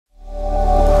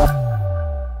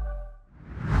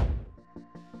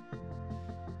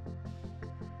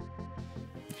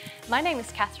My name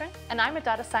is Catherine and I'm a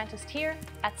data scientist here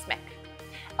at SMEC.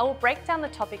 I will break down the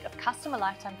topic of customer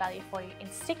lifetime value for you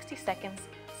in 60 seconds,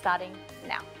 starting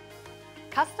now.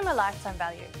 Customer lifetime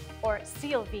value, or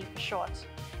CLV for short,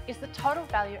 is the total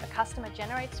value a customer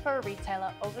generates for a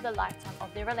retailer over the lifetime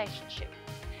of their relationship.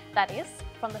 That is,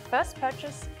 from the first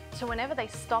purchase to whenever they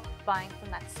stop buying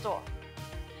from that store.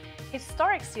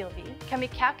 Historic CLV can be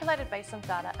calculated based on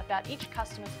data about each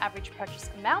customer's average purchase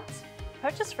amount,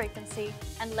 purchase frequency,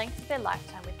 and length of their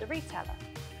lifetime with the retailer.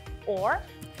 Or,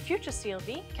 future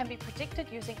CLV can be predicted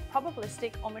using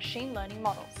probabilistic or machine learning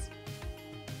models.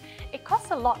 It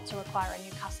costs a lot to acquire a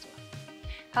new customer.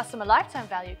 Customer lifetime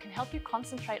value can help you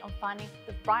concentrate on finding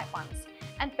the right ones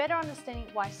and better understanding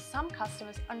why some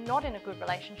customers are not in a good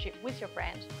relationship with your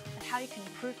brand and how you can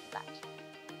improve that.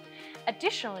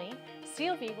 Additionally,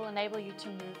 CLV will enable you to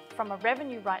move from a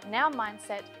revenue right now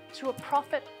mindset to a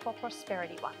profit for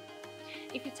prosperity one.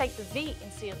 If you take the V in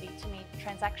CLV to mean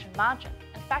transaction margin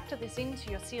and factor this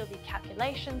into your CLV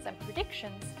calculations and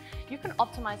predictions, you can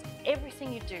optimize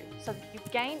everything you do so that you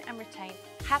gain and retain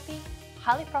happy,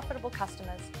 highly profitable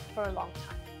customers for a long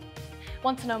time.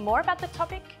 Want to know more about the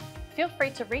topic? Feel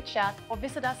free to reach out or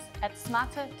visit us at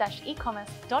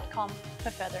smarter-ecommerce.com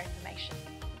for further information.